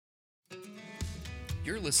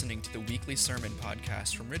You're listening to the weekly sermon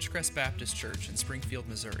podcast from Ridgecrest Baptist Church in Springfield,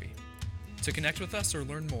 Missouri. To connect with us or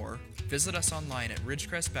learn more, visit us online at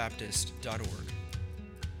ridgecrestbaptist.org.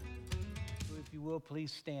 If you will,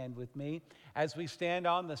 please stand with me as we stand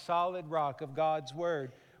on the solid rock of God's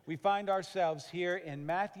Word. We find ourselves here in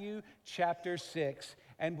Matthew chapter 6,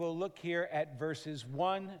 and we'll look here at verses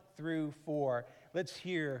 1 through 4. Let's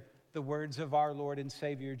hear the words of our Lord and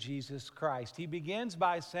Savior Jesus Christ. He begins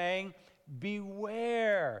by saying,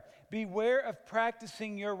 beware of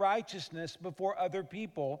practicing your righteousness before other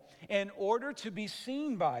people in order to be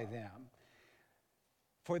seen by them.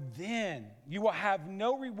 For then you will have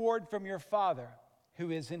no reward from your Father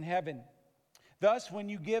who is in heaven. Thus, when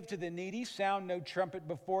you give to the needy, sound no trumpet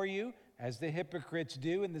before you, as the hypocrites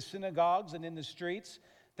do in the synagogues and in the streets,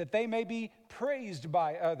 that they may be praised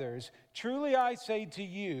by others. Truly I say to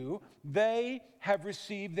you, they have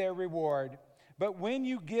received their reward. But when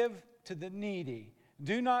you give to the needy,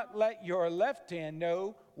 do not let your left hand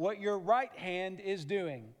know what your right hand is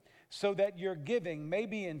doing, so that your giving may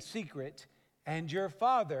be in secret, and your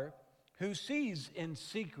Father who sees in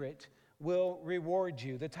secret will reward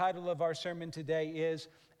you. The title of our sermon today is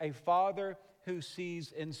A Father Who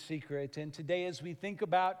Sees in Secret. And today, as we think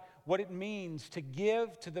about what it means to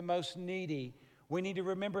give to the most needy, we need to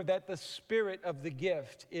remember that the spirit of the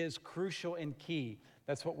gift is crucial and key.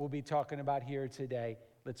 That's what we'll be talking about here today.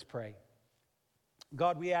 Let's pray.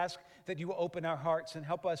 God, we ask that you will open our hearts and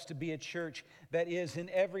help us to be a church that is,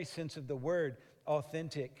 in every sense of the word,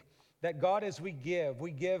 authentic. That God, as we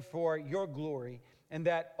give for your glory, and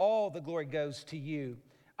that all the glory goes to you.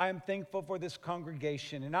 I am thankful for this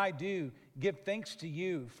congregation, and I do give thanks to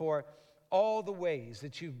you for all the ways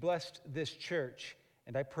that you've blessed this church.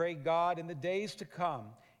 And I pray, God, in the days to come,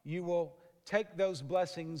 you will take those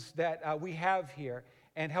blessings that we have here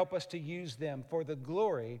and help us to use them for the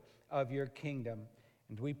glory of your kingdom.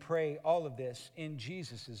 And we pray all of this in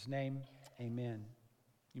Jesus' name. Amen.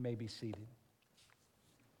 You may be seated.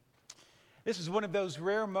 This is one of those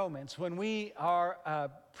rare moments when we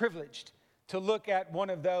are privileged to look at one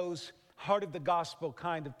of those heart of the gospel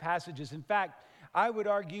kind of passages. In fact, I would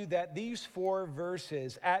argue that these 4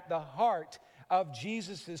 verses at the heart of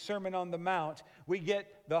Jesus' Sermon on the Mount, we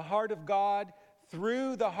get the heart of God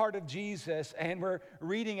through the heart of Jesus, and we're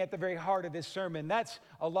reading at the very heart of his sermon. That's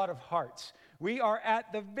a lot of hearts. We are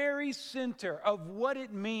at the very center of what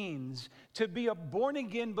it means to be a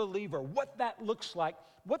born-again believer, what that looks like,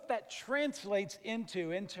 what that translates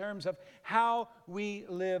into in terms of how we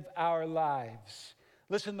live our lives.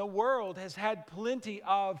 Listen, the world has had plenty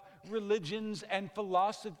of religions and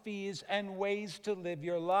philosophies and ways to live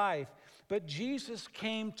your life. But Jesus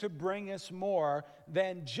came to bring us more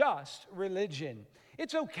than just religion.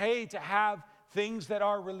 It's okay to have things that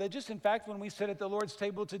are religious. In fact, when we sit at the Lord's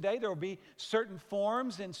table today, there will be certain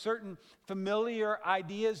forms and certain familiar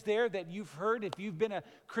ideas there that you've heard. If you've been a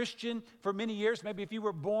Christian for many years, maybe if you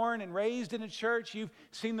were born and raised in a church, you've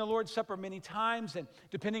seen the Lord's Supper many times. And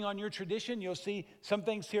depending on your tradition, you'll see some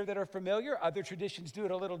things here that are familiar. Other traditions do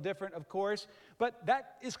it a little different, of course. But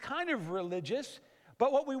that is kind of religious.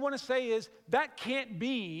 But what we want to say is that can't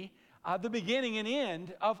be the beginning and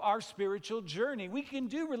end of our spiritual journey. We can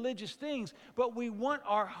do religious things, but we want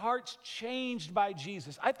our hearts changed by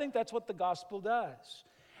Jesus. I think that's what the gospel does.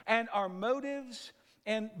 And our motives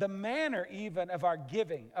and the manner even of our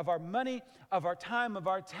giving, of our money, of our time, of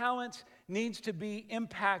our talents needs to be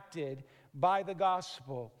impacted by the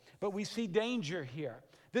gospel. But we see danger here.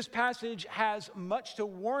 This passage has much to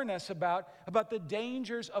warn us about the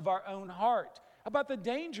dangers of our own heart, about the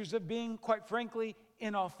dangers of being, quite frankly,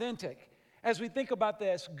 inauthentic. As we think about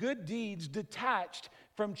this, good deeds detached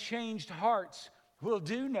from changed hearts will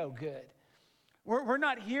do no good. We're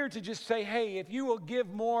not here to just say, hey, if you will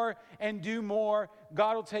give more and do more,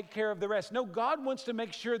 God will take care of the rest. No, God wants to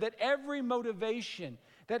make sure that every motivation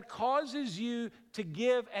that causes you to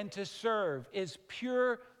give and to serve is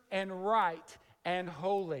pure and right and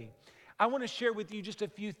holy. I want to share with you just a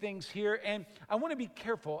few things here, and I want to be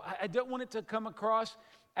careful. I don't want it to come across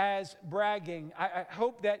as bragging. I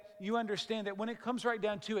hope that you understand that when it comes right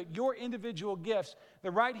down to it, your individual gifts,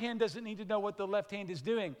 the right hand doesn't need to know what the left hand is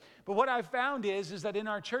doing. But what I've found is that in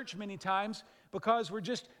our church many times, because we're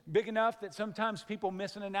just big enough that sometimes people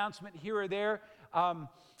miss an announcement here or there,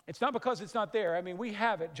 it's not because it's not there. I mean, we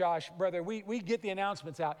have it, Josh, brother. We get the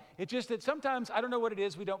announcements out. It's just that sometimes, I don't know what it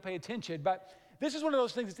is, we don't pay attention, but this is one of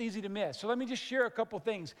those things that's easy to miss. So let me just share a couple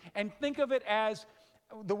things and think of it as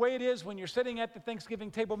the way it is when you're sitting at the Thanksgiving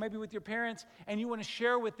table, maybe with your parents, and you want to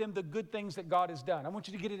share with them the good things that God has done. I want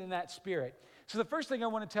you to get it in that spirit. So the first thing I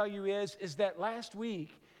want to tell you is that last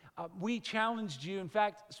week, We challenged you, in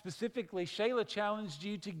fact, specifically, Shayla challenged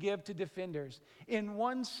you to give to Defenders. In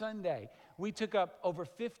one Sunday, we took up over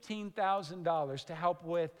 $15,000 to help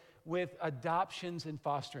with adoptions and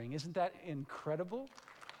fostering. Isn't that incredible?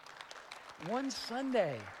 One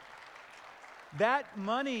Sunday. That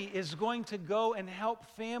money is going to go and help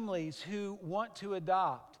families who want to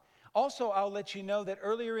adopt. Also, I'll let you know that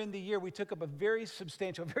earlier in the year, we took up a very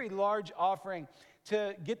substantial, very large offering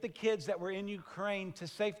to get the kids that were in Ukraine to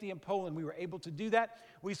safety in Poland. We were able to do that.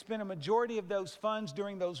 We spent a majority of those funds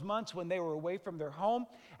during those months when they were away from their home.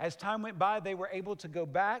 As time went by, they were able to go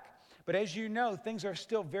back. But as you know, things are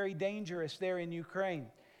still very dangerous there in Ukraine.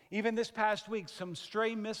 Even this past week, some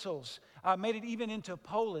stray missiles made it even into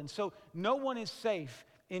Poland. So no one is safe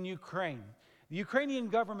in Ukraine. The Ukrainian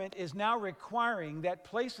government is now requiring that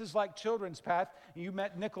places like Children's Path, you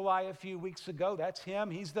met Nikolai a few weeks ago, that's him.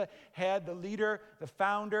 He's the head, the leader, the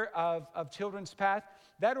founder of Children's Path.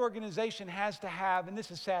 That organization has to have, and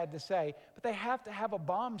this is sad to say, but they have to have a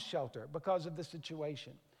bomb shelter because of the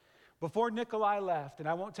situation. Before Nikolai left, and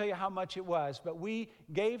I won't tell you how much it was, but we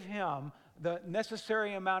gave him the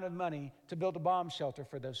necessary amount of money to build a bomb shelter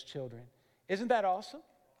for those children. Isn't that awesome?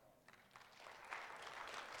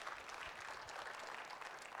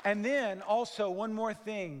 And then also one more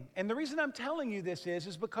thing, and the reason I'm telling you this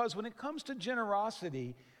is because when it comes to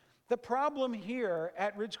generosity, the problem here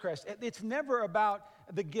at Ridgecrest, it's never about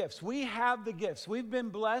the gifts. We have the gifts. We've been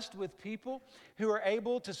blessed with people who are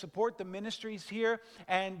able to support the ministries here,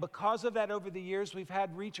 and because of that over the years, we've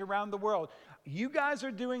had reach around the world. You guys are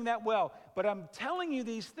doing that well, but I'm telling you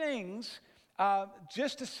these things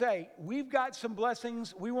just to say, we've got some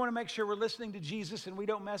blessings. We want to make sure we're listening to Jesus and we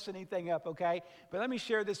don't mess anything up, okay? But let me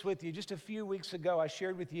share this with you. Just a few weeks ago, I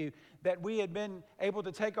shared with you that we had been able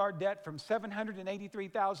to take our debt from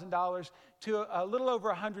 $783,000 to a little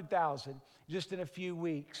over $100,000 just in a few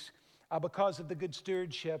weeks because of the good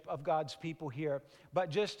stewardship of God's people here.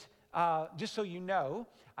 But just so you know,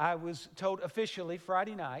 I was told officially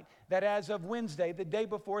Friday night that as of Wednesday, the day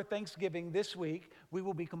before Thanksgiving this week, we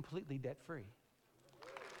will be completely debt-free.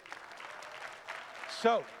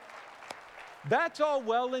 So, that's all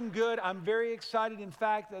well and good. I'm very excited. In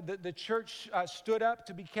fact, the church stood up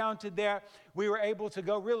to be counted there. We were able to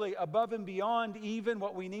go really above and beyond even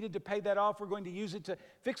what we needed to pay that off. We're going to use it to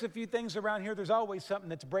fix a few things around here. There's always something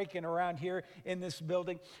that's breaking around here in this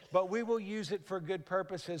building, but we will use it for good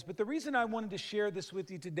purposes. But the reason I wanted to share this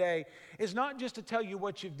with you today is not just to tell you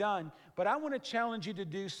what you've done, but I want to challenge you to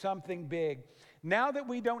do something big. Now that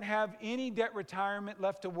we don't have any debt retirement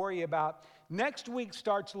left to worry about, next week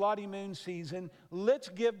starts Lottie Moon season. Let's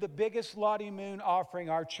give the biggest Lottie Moon offering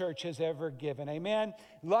our church has ever given. Amen.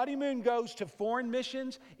 Lottie Moon goes to foreign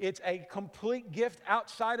missions. It's a complete gift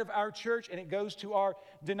outside of our church, and it goes to our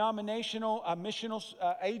denominational missional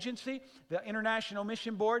agency, the International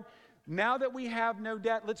Mission Board. Now that we have no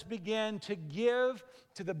debt, let's begin to give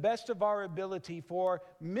to the best of our ability for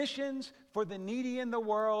missions, for the needy in the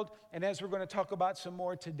world, and as we're going to talk about some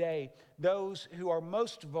more today, those who are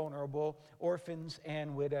most vulnerable, orphans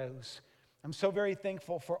and widows. I'm so very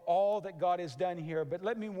thankful for all that God has done here, but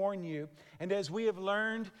let me warn you, and as we have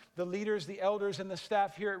learned, the leaders, the elders, and the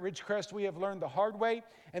staff here at Ridgecrest, we have learned the hard way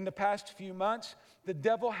in the past few months, the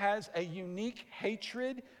devil has a unique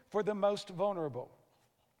hatred for the most vulnerable.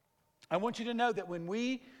 I want you to know that when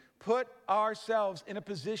we put ourselves in a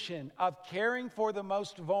position of caring for the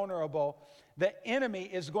most vulnerable, the enemy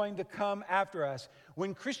is going to come after us.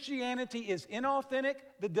 When Christianity is inauthentic,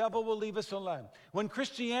 the devil will leave us alone. When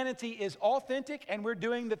Christianity is authentic and we're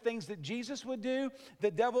doing the things that Jesus would do,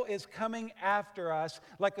 the devil is coming after us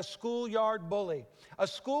like a schoolyard bully. A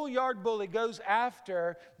schoolyard bully goes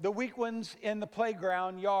after the weak ones in the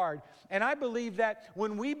playground yard. And I believe that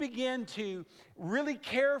when we begin to really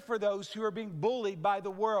care for those who are being bullied by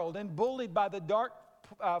the world and bullied by the dark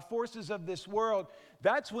forces of this world,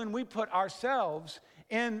 that's when we put ourselves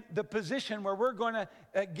in the position where we're going to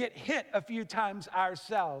get hit a few times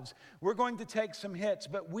ourselves. We're going to take some hits,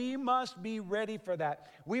 but we must be ready for that.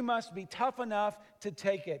 We must be tough enough to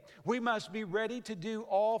take it. We must be ready to do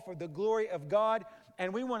all for the glory of God,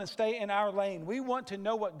 and we want to stay in our lane. We want to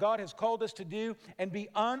know what God has called us to do and be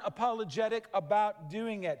unapologetic about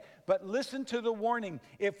doing it. But listen to the warning.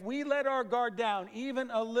 If we let our guard down even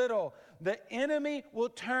a little, the enemy will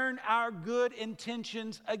turn our good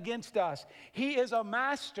intentions against us. He is a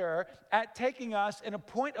master at taking us in a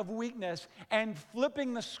point of weakness and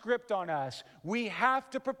flipping the script on us. We have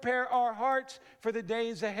to prepare our hearts for the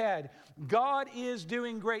days ahead. God is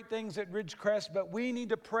doing great things at Ridgecrest, but we need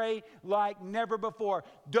to pray like never before.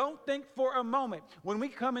 Don't think for a moment, when we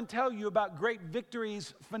come and tell you about great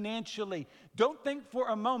victories financially, don't think for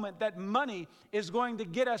a moment that money is going to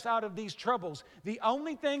get us out of these troubles. The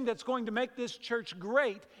only thing that's going to make this church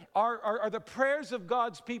great are the prayers of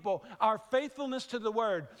God's people, our faithfulness to the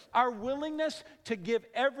Word, our willingness to give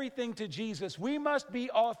everything to Jesus. We must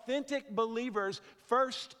be authentic believers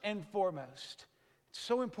first and foremost. It's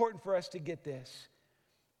so important for us to get this.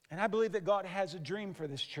 And I believe that God has a dream for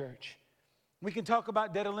this church. We can talk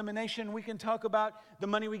about debt elimination. We can talk about the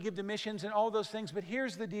money we give to missions and all those things. But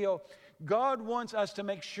here's the deal. God wants us to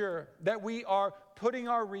make sure that we are putting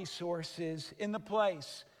our resources in the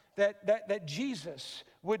place that Jesus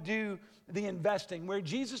would do the investing. Where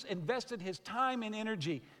Jesus invested his time and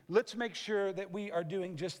energy, let's make sure that we are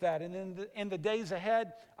doing just that. And in the days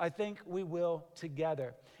ahead, I think we will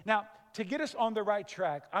together. Now, to get us on the right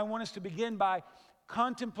track, I want us to begin by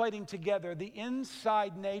contemplating together the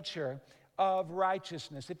inside nature of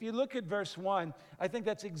righteousness. If you look at verse 1, I think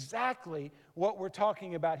that's exactly what we're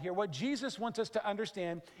talking about here. What Jesus wants us to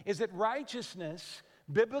understand is that righteousness,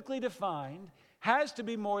 biblically defined, has to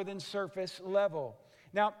be more than surface level.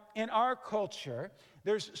 Now, in our culture,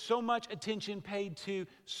 there's so much attention paid to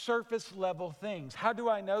surface level things. How do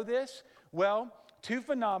I know this? Well, two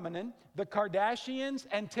phenomenon, the Kardashians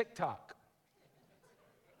and TikTok.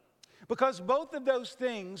 Because both of those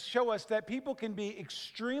things show us that people can be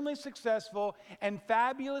extremely successful and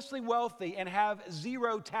fabulously wealthy and have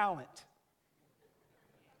zero talent.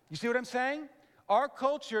 You see what I'm saying? Our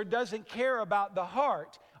culture doesn't care about the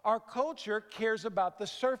heart. Our culture cares about the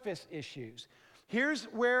surface issues. Here's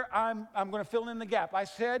where I'm going to fill in the gap. I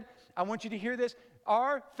said, I want you to hear this.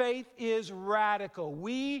 Our faith is radical.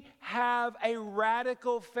 We have a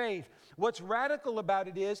radical faith. What's radical about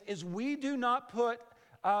it is we do not put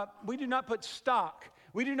stock.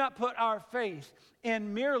 We do not put our faith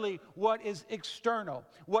in merely what is external,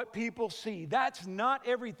 what people see. That's not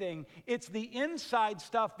everything. It's the inside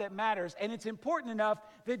stuff that matters. And it's important enough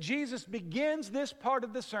that Jesus begins this part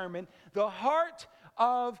of the sermon. The heart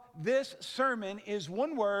of this sermon is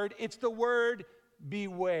one word. It's the word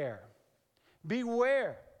beware.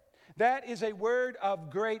 Beware. That is a word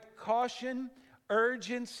of great caution,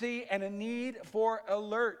 urgency, and a need for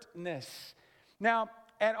alertness. Now,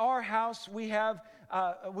 at our house, we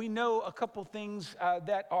know a couple things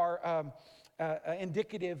that are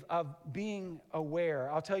indicative of being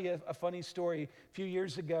aware. I'll tell you a funny story. A few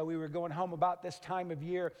years ago, we were going home about this time of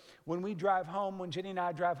year. When Jenny and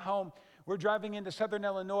I drive home, we're driving into southern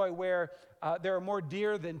Illinois where there are more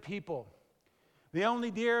deer than people. The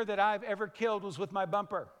only deer that I've ever killed was with my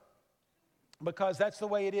bumper, because that's the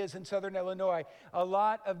way it is in southern Illinois. A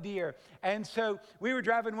lot of deer. And so we were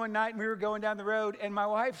driving one night and we were going down the road and my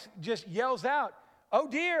wife just yells out, "Oh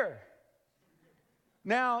dear."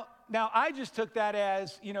 Now I just took that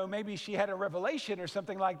as, maybe she had a revelation or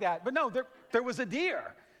something like that. But no, there was a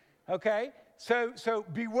deer. Okay? So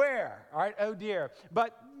beware, all right? Oh dear.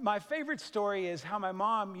 But my favorite story is how my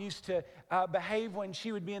mom used to behave when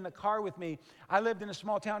she would be in the car with me. I lived in a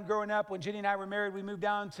small town growing up. When Jenny and I were married, we moved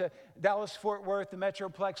down to Dallas-Fort Worth, the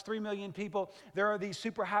Metroplex, 3 million people. There are these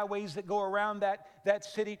super highways that go around that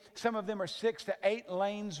city. Some of them are 6 to 8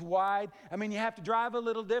 lanes wide. I mean, you have to drive a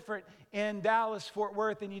little different in Dallas-Fort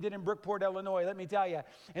Worth than you did in Brookport, Illinois, let me tell you.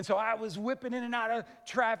 And so I was whipping in and out of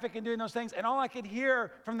traffic and doing those things, and all I could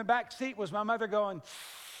hear from the back seat was my mother going,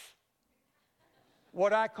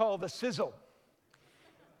 what I call the sizzle.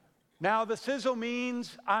 Now, the sizzle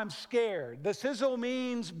means I'm scared. The sizzle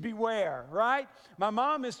means beware, right? My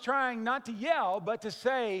mom is trying not to yell, but to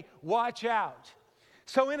say, watch out.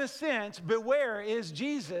 So in a sense, beware is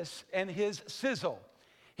Jesus and his sizzle.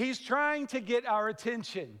 He's trying to get our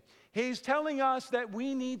attention. He's telling us that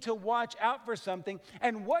we need to watch out for something.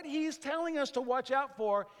 And what he's telling us to watch out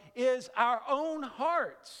for is our own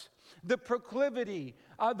hearts. The proclivity,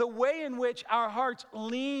 the way in which our hearts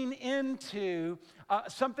lean into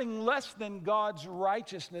something less than God's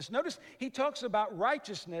righteousness. Notice he talks about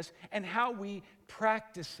righteousness and how we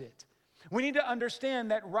practice it. We need to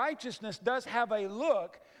understand that righteousness does have a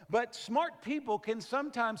look, but smart people can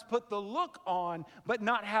sometimes put the look on, but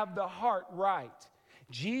not have the heart right.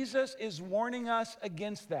 Jesus is warning us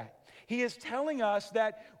against that. He is telling us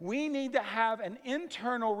that we need to have an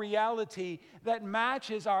internal reality that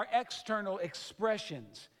matches our external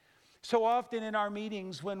expressions. So often in our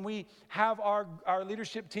meetings, when we have our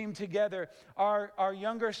leadership team together, our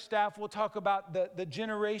younger staff will talk about the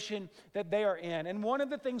generation that they are in. And one of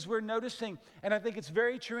the things we're noticing, and I think it's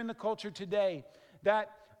very true in the culture today, that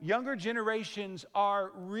younger generations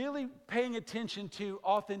are really paying attention to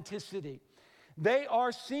authenticity. They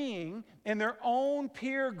are seeing in their own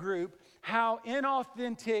peer group how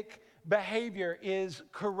inauthentic behavior is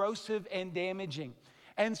corrosive and damaging.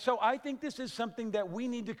 And so I think this is something that we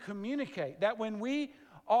need to communicate, that when we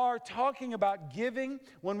are talking about giving,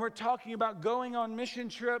 when we're talking about going on mission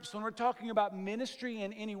trips, when we're talking about ministry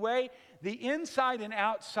in any way, the inside and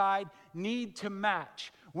outside need to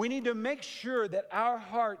match. We need to make sure that our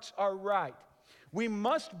hearts are right. We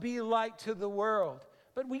must be light to the world,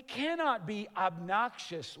 but we cannot be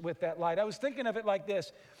obnoxious with that light. I was thinking of it like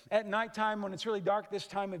this. At nighttime, when it's really dark this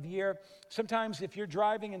time of year, sometimes if you're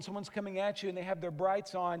driving and someone's coming at you and they have their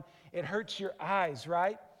brights on, it hurts your eyes,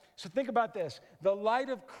 right? So think about this. The light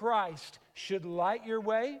of Christ should light your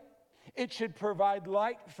way. It should provide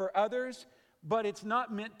light for others, but it's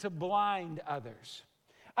not meant to blind others.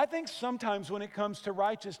 I think sometimes when it comes to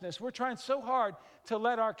righteousness, we're trying so hard to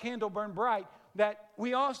let our candle burn bright that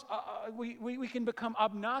we can become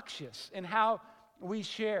obnoxious in how we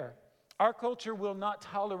share. Our culture will not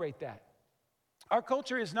tolerate that. Our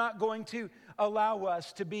culture is not going to allow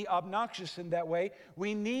us to be obnoxious in that way.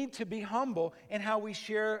 We need to be humble in how we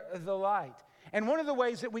share the light. And one of the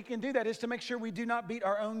ways that we can do that is to make sure we do not beat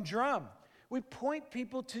our own drum. We point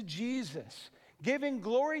people to Jesus. Giving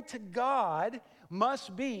glory to God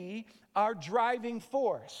must be our driving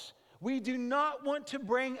force. We do not want to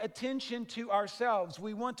bring attention to ourselves.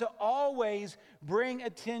 We want to always bring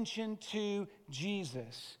attention to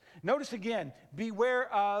Jesus. Notice again,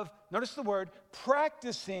 beware of, notice the word,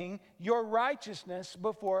 practicing your righteousness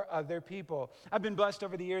before other people. I've been blessed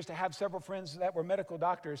over the years to have several friends that were medical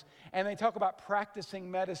doctors, and they talk about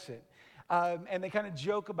practicing medicine. And they kind of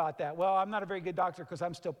joke about that. Well, I'm not a very good doctor because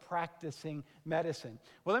I'm still practicing medicine.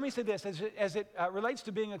 Well, let me say this, as it relates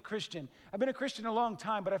to being a Christian. I've been a Christian a long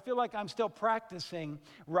time, but I feel like I'm still practicing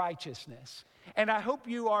righteousness. And I hope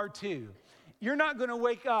you are too. You're not going to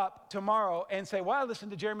wake up tomorrow and say, well, I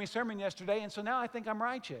listened to Jeremy's sermon yesterday, and so now I think I'm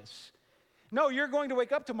righteous. No, you're going to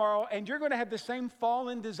wake up tomorrow and you're going to have the same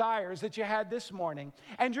fallen desires that you had this morning.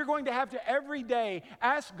 And you're going to have to every day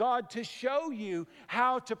ask God to show you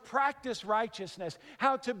how to practice righteousness,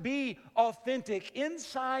 how to be authentic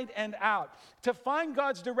inside and out, to find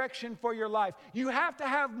God's direction for your life. You have to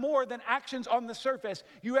have more than actions on the surface.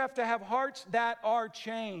 You have to have hearts that are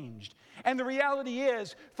changed. And the reality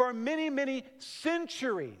is, for many, many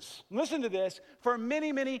centuries, listen to this, for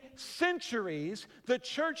many, many centuries, the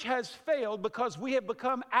church has failed because we have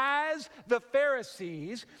become as the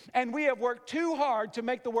Pharisees, and we have worked too hard to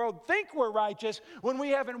make the world think we're righteous when we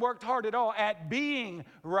haven't worked hard at all at being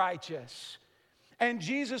righteous. And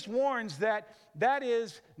Jesus warns that that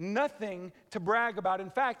is nothing to brag about. In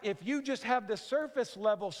fact, if you just have the surface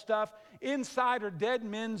level stuff, inside are dead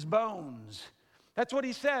men's bones. That's what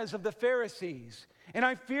he says of the Pharisees. And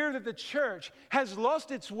I fear that the church has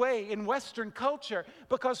lost its way in Western culture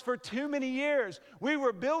because for too many years we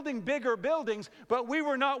were building bigger buildings, but we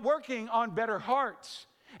were not working on better hearts.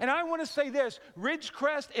 And I want to say this,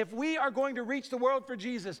 Ridgecrest, if we are going to reach the world for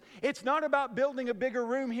Jesus, it's not about building a bigger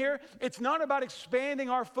room here. It's not about expanding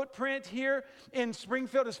our footprint here in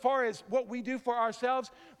Springfield as far as what we do for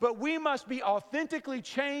ourselves, but we must be authentically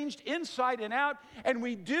changed inside and out, and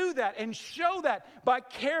we do that and show that by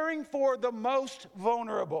caring for the most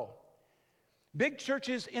vulnerable. Big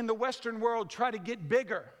churches in the Western world try to get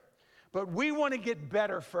bigger. But we want to get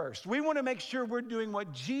better first. We want to make sure we're doing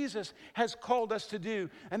what Jesus has called us to do.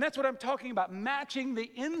 And that's what I'm talking about, matching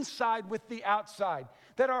the inside with the outside.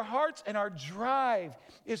 That our hearts and our drive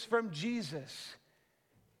is from Jesus.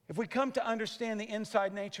 If we come to understand the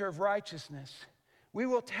inside nature of righteousness, we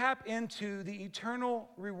will tap into the eternal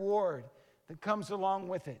reward that comes along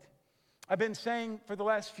with it. I've been saying for the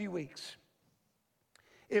last few weeks,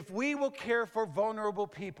 if we will care for vulnerable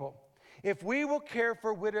people, if we will care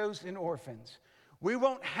for widows and orphans, we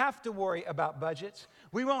won't have to worry about budgets.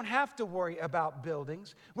 We won't have to worry about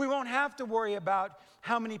buildings. We won't have to worry about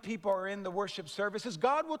how many people are in the worship services.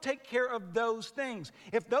 God will take care of those things.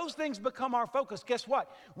 If those things become our focus, guess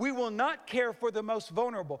what? We will not care for the most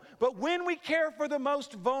vulnerable. But when we care for the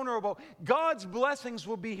most vulnerable, God's blessings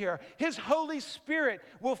will be here. His Holy Spirit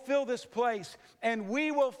will fill this place, and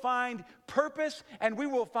we will find purpose and we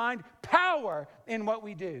will find power in what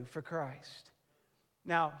we do for Christ.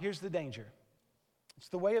 Now, here's the danger. It's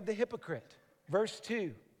the way of the hypocrite. Verse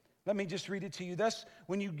 2, Let me just read it to you. Thus,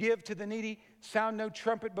 when you give to the needy, sound no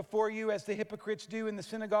trumpet before you, as the hypocrites do in the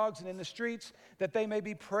synagogues and in the streets, that they may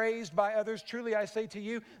be praised by others. Truly, I say to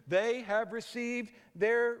you, they have received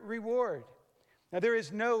their reward. Now, there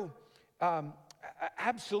is no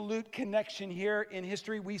absolute connection here in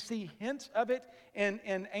history. We see hints of it in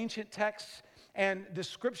ancient texts and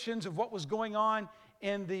descriptions of what was going on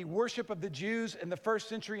in the worship of the Jews in the first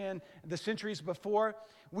century and the centuries before.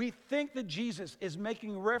 We think that Jesus is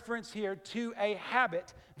making reference here to a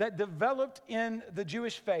habit that developed in the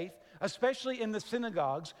Jewish faith, especially in the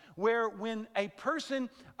synagogues, where when a person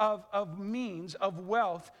of means, of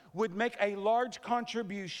wealth, would make a large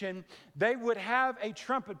contribution, they would have a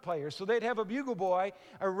trumpet player. So they'd have a bugle boy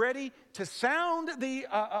ready to sound the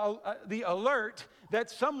alert that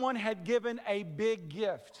someone had given a big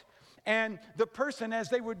gift. And the person, as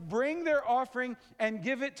they would bring their offering and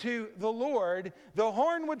give it to the Lord, the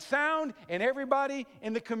horn would sound and everybody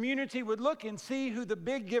in the community would look and see who the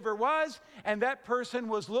big giver was. And that person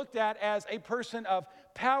was looked at as a person of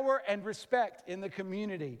power and respect in the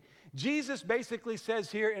community. Jesus basically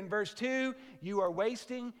says here in verse 2, you are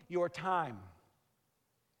wasting your time.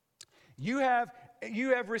 You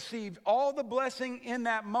have received all the blessing in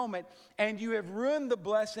that moment, and you have ruined the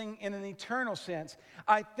blessing in an eternal sense.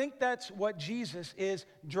 I think that's what Jesus is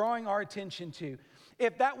drawing our attention to.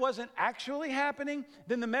 If that wasn't actually happening,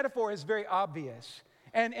 then the metaphor is very obvious.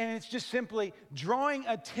 And it's just simply drawing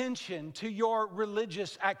attention to your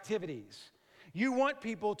religious activities. You want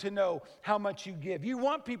people to know how much you give. You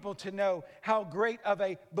want people to know how great of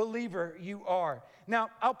a believer you are. Now,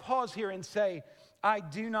 I'll pause here and say, I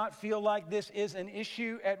do not feel like this is an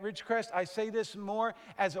issue at Ridgecrest. I say this more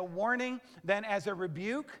as a warning than as a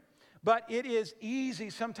rebuke. But it is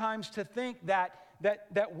easy sometimes to think that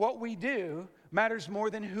what we do matters more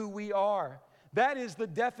than who we are. That is the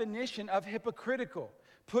definition of hypocritical.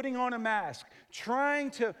 Putting on a mask,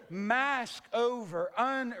 trying to mask over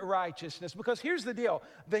unrighteousness. Because here's the deal.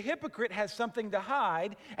 The hypocrite has something to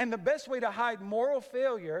hide, and the best way to hide moral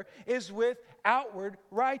failure is with outward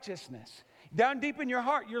righteousness. Down deep in your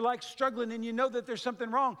heart, you're like struggling and you know that there's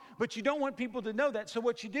something wrong, but you don't want people to know that. So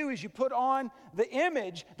what you do is you put on the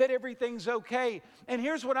image that everything's okay. And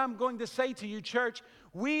here's what I'm going to say to you, church.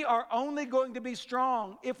 We are only going to be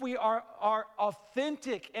strong if we are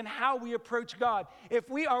authentic in how we approach God. If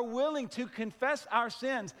we are willing to confess our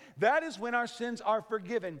sins, that is when our sins are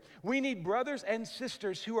forgiven. We need brothers and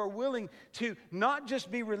sisters who are willing to not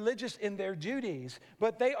just be religious in their duties,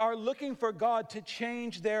 but they are looking for God to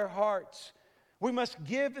change their hearts. We must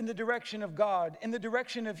give in the direction of God, in the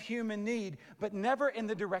direction of human need, but never in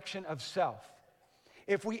the direction of self.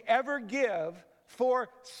 If we ever give for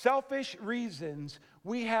selfish reasons,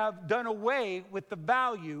 we have done away with the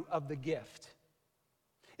value of the gift.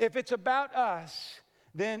 If it's about us,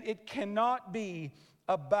 then it cannot be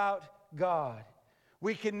about God.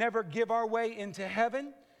 We can never give our way into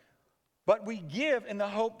heaven, but we give in the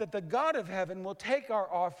hope that the God of heaven will take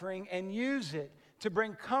our offering and use it to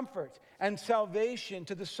bring comfort and salvation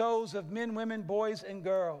to the souls of men, women, boys, and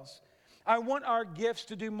girls. I want our gifts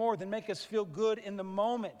to do more than make us feel good in the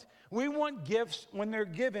moment. We want gifts, when they're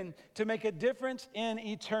given, to make a difference in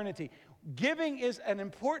eternity. Giving is an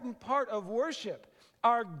important part of worship.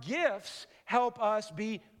 Our gifts help us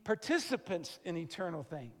be participants in eternal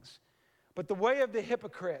things. But the way of the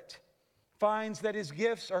hypocrite finds that his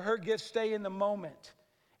gifts or her gifts stay in the moment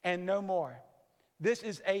and no more. This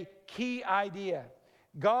is a key idea.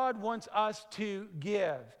 God wants us to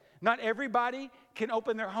give. Not everybody can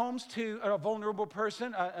open their homes to a vulnerable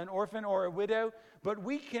person, an orphan or a widow, but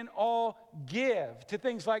we can all give to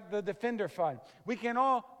things like the Defender Fund. We can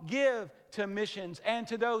all give to missions and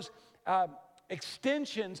to those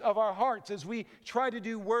extensions of our hearts as we try to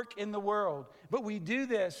do work in the world. But we do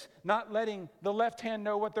this not letting the left hand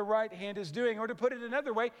know what the right hand is doing. Or to put it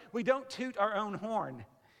another way, we don't toot our own horn.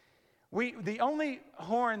 The only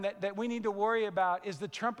horn that we need to worry about is the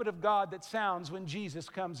trumpet of God that sounds when Jesus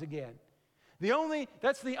comes again.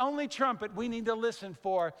 That's the only trumpet we need to listen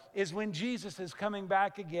for, is when Jesus is coming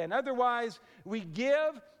back again. Otherwise, we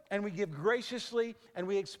give, and we give graciously, and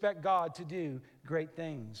we expect God to do great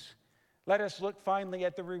things. Let us look finally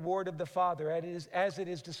at the reward of the Father as it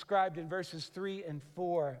is described in verses 3 and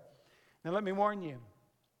 4. Now let me warn you,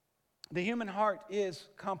 the human heart is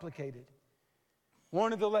complicated.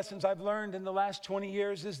 One of the lessons I've learned in the last 20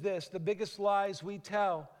 years is this: the biggest lies we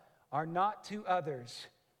tell are not to others,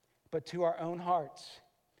 but to our own hearts.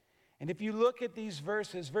 And if you look at these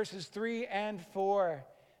verses 3 and 4,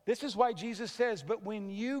 this is why Jesus says, "But when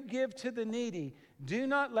you give to the needy, do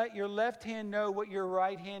not let your left hand know what your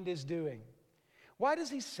right hand is doing." Why does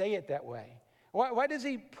he say it that way? Why does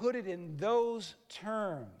he put it in those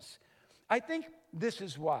terms? I think this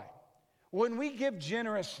is why. When we give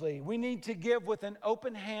generously, we need to give with an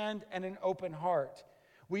open hand and an open heart.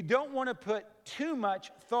 We don't want to put too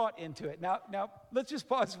much thought into it. Now, let's just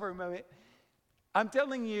pause for a moment. I'm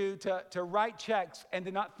telling you to write checks and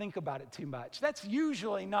to not think about it too much. That's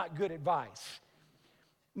usually not good advice.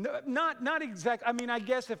 No, not exact. I mean, I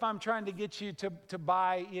guess if I'm trying to get you to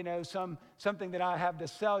buy, something that I have to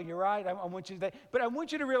sell you, right? I want you to, but I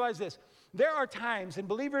want you to realize this. There are times, and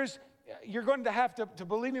believers, you're going to have to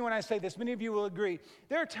believe me when I say this. Many of you will agree.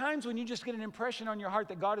 There are times when you just get an impression on your heart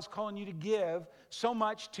that God is calling you to give so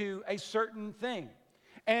much to a certain thing.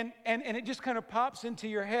 And it just kind of pops into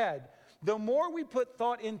your head. The more we put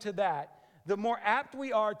thought into that, the more apt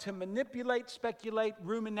we are to manipulate, speculate,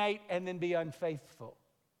 ruminate, and then be unfaithful.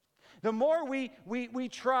 The more we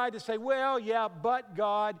try to say, well, yeah, but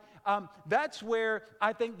God, that's where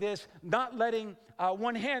I think this not letting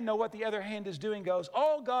one hand know what the other hand is doing goes.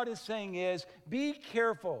 All God is saying is, be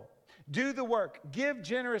careful, do the work, give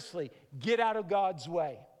generously, get out of God's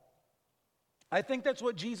way. I think that's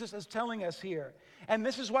what Jesus is telling us here. And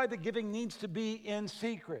this is why the giving needs to be in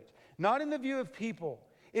secret, not in the view of people.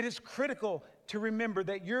 It is critical to remember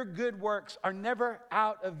that your good works are never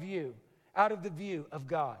out of the view of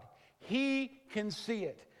God. He can see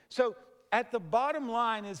it. So at the bottom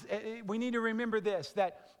line is we need to remember this,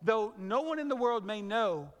 that though no one in the world may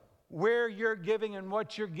know where you're giving and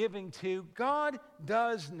what you're giving to, God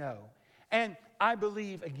does know. And I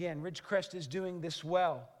believe, again, Ridgecrest is doing this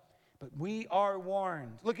well. But we are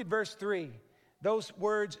warned. Look at verse 3. Those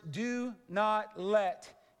words, do not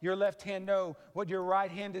let your left hand know what your right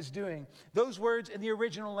hand is doing. Those words in the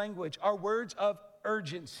original language are words of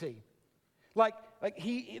urgency.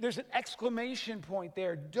 There's an exclamation point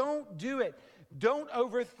there. Don't do it. Don't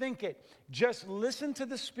overthink it. Just listen to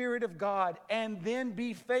the Spirit of God and then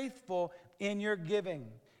be faithful in your giving.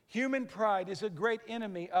 Human pride is a great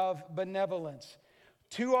enemy of benevolence.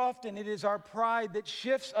 Too often it is our pride that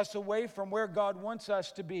shifts us away from where God wants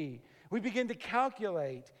us to be. We begin to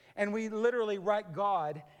calculate and we literally write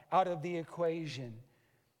God out of the equation.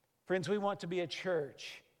 Friends, we want to be a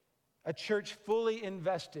church fully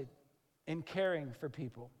invested in caring for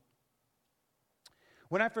people.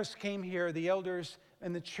 When I first came here, the elders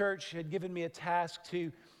in the church had given me a task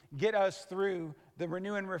to get us through the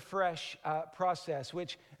renew and refresh process,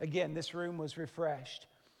 which, again, this room was refreshed.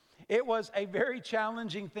 It was a very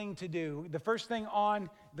challenging thing to do. The first thing on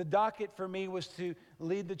the docket for me was to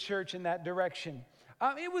lead the church in that direction.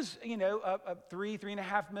 It was, a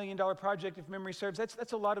 $3.5 million project, if memory serves.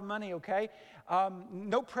 That's a lot of money, okay?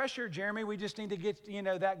 No pressure, Jeremy. We just need to get,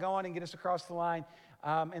 that going and get us across the line.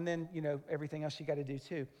 And then, everything else you got to do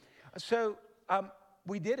too. So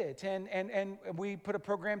we did it, and we put a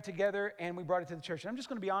program together, and we brought it to the church. And I'm just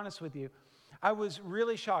going to be honest with you. I was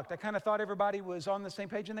really shocked. I kind of thought everybody was on the same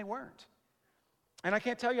page, and they weren't. And I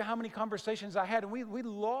can't tell you how many conversations I had, and we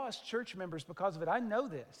lost church members because of it. I know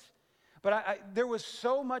this. But there was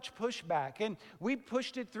so much pushback, and we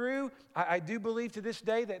pushed it through. I do believe to this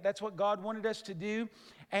day that that's what God wanted us to do.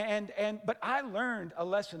 But I learned a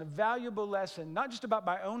lesson, a valuable lesson, not just about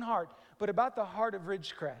my own heart, but about the heart of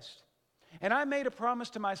Ridgecrest. And I made a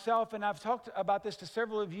promise to myself, and I've talked about this to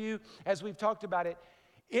several of you as we've talked about it.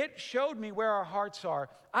 It showed me where our hearts are.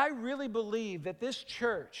 I really believe that this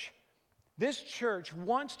church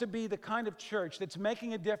wants to be the kind of church that's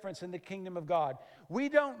making a difference in the kingdom of God. We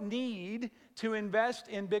don't need to invest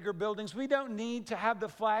in bigger buildings. We don't need to have the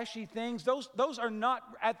flashy things. Those are not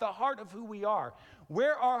at the heart of who we are.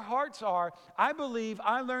 Where our hearts are, I believe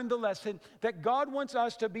I learned the lesson that God wants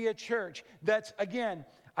us to be a church that's, again,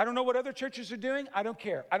 I don't know what other churches are doing. I don't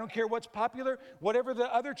care. I don't care what's popular. Whatever the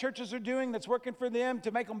other churches are doing that's working for them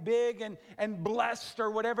to make them big and blessed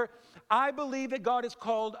or whatever. I believe that God has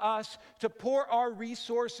called us to pour our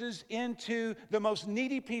resources into the most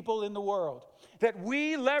needy people in the world. That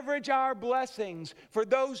we leverage our blessings for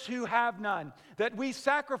those who have none. That we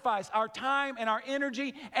sacrifice our time and our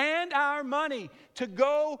energy and our money to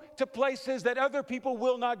go to places that other people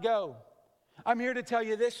will not go. I'm here to tell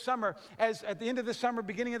you this summer, as at the end of the summer,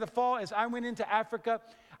 beginning of the fall, as I went into Africa,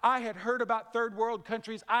 I had heard about third world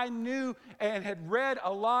countries. I knew and had read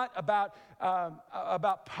a lot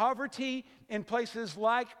about poverty in places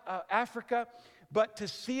like Africa, but to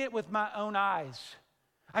see it with my own eyes.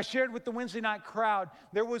 I shared with the Wednesday night crowd,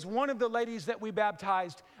 there was one of the ladies that we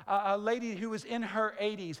baptized, a lady who was in her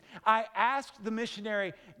 80s. I asked the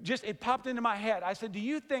missionary, it popped into my head. I said, do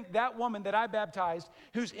you think that woman that I baptized,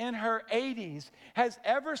 who's in her 80s, has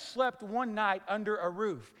ever slept one night under a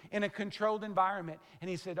roof in a controlled environment? And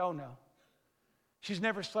he said, oh no, she's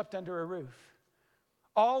never slept under a roof.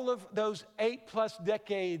 All of those 8+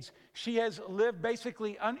 decades, she has lived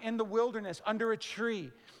basically in the wilderness under a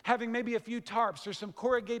tree, having maybe a few tarps or some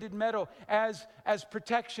corrugated metal as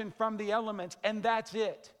protection from the elements, and that's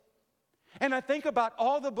it. And I think about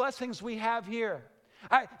all the blessings we have here.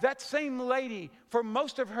 That same lady, for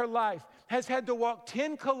most of her life, has had to walk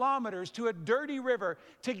 10 kilometers to a dirty river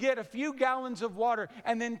to get a few gallons of water,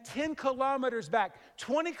 and then 10 kilometers back,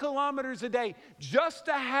 20 kilometers a day, just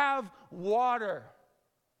to have water.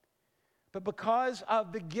 But because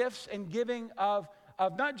of the gifts and giving of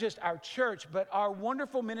not just our church, but our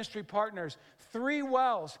wonderful ministry partners, 3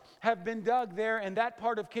 wells have been dug there in that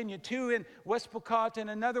part of Kenya, 2 in West Pokot, and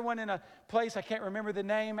another one in a place, I can't remember the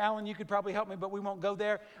name. Alan, you could probably help me, but we won't go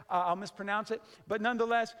there. I'll mispronounce it. But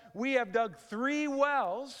nonetheless, we have dug 3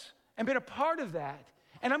 wells and been a part of that.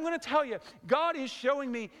 And I'm going to tell you, God is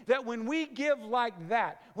showing me that when we give like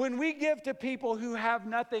that, when we give to people who have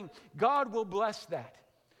nothing, God will bless that.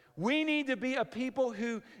 We need to be a people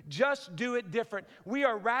who just do it different. We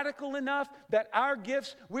are radical enough that our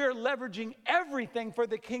gifts, we are leveraging everything for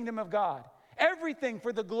the kingdom of God, everything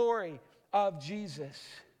for the glory of Jesus.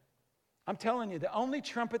 I'm telling you, the only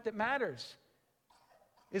trumpet that matters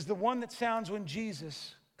is the one that sounds when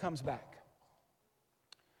Jesus comes back.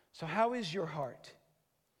 So how is your heart?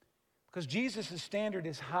 Because Jesus' standard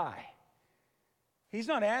is high. He's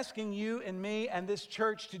not asking you and me and this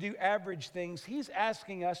church to do average things. He's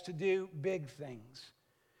asking us to do big things.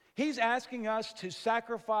 He's asking us to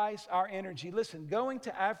sacrifice our energy. Listen, going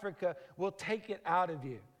to Africa will take it out of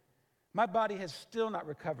you. My body has still not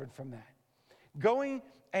recovered from that. Going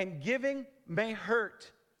and giving may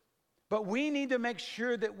hurt, but we need to make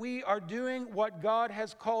sure that we are doing what God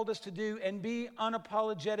has called us to do and be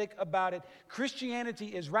unapologetic about it. Christianity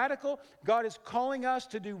is radical. God is calling us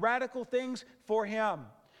to do radical things for Him.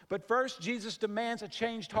 But first, Jesus demands a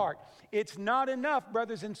changed heart. It's not enough,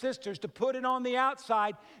 brothers and sisters, to put it on the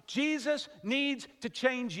outside. Jesus needs to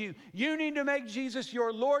change you. You need to make Jesus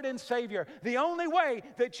your Lord and Savior. The only way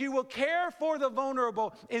that you will care for the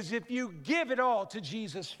vulnerable is if you give it all to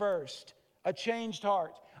Jesus first. A changed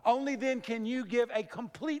heart. Only then can you give a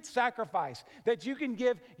complete sacrifice, that you can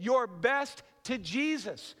give your best to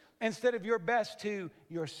Jesus instead of your best to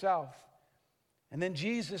yourself. And then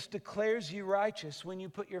Jesus declares you righteous when you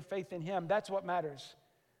put your faith in Him. That's what matters.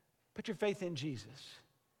 Put your faith in Jesus.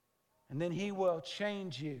 And then He will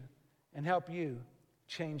change you and help you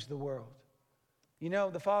change the world. You know,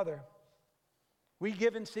 the Father, we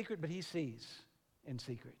give in secret, but He sees in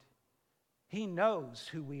secret. He knows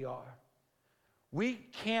who we are. We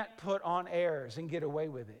can't put on airs and get away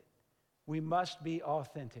with it. We must be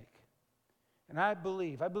authentic. And I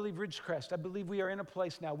believe Ridgecrest, I believe we are in a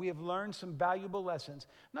place now. We have learned some valuable lessons,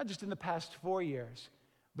 not just in the past 4 years,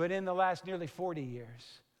 but in the last nearly 40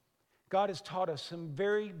 years. God has taught us some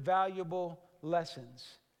very valuable lessons.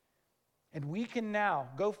 And we can now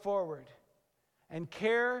go forward and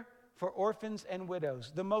care for orphans and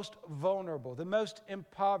widows, the most vulnerable, the most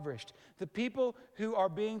impoverished, the people who are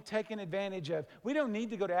being taken advantage of. We don't need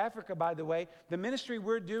to go to Africa, by the way. The ministry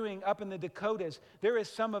we're doing up in the Dakotas, there is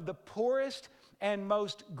some of the poorest and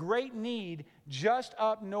most great need just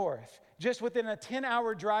up north. Just within a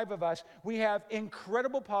 10-hour drive of us, we have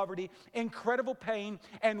incredible poverty, incredible pain,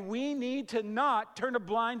 and we need to not turn a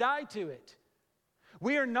blind eye to it.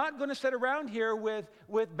 We are not going to sit around here with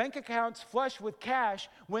bank accounts flush with cash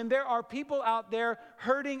when there are people out there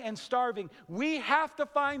hurting and starving. We have to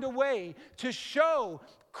find a way to show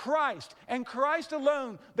Christ and Christ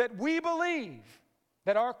alone that we believe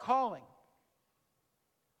that our calling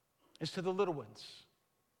is to the little ones,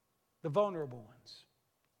 the vulnerable ones.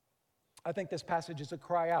 I think this passage is a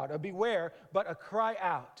cry out, a beware, but a cry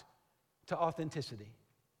out to authenticity.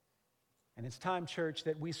 And it's time, church,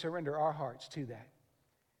 that we surrender our hearts to that.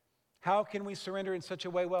 How can we surrender in such a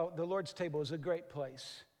way? Well, the Lord's table is a great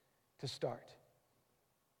place to start,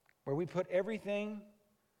 where we put everything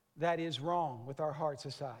that is wrong with our hearts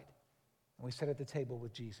aside, and we sit at the table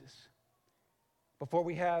with Jesus. Before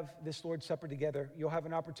we have this Lord's Supper together, you'll have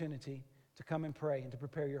an opportunity to come and pray and to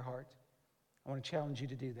prepare your heart. I want to challenge you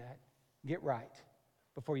to do that. Get right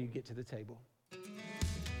before you get to the table.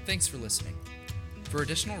 Thanks for listening. For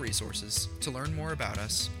additional resources, to learn more about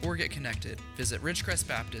us, or get connected, visit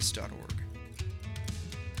ridgecrestbaptist.org.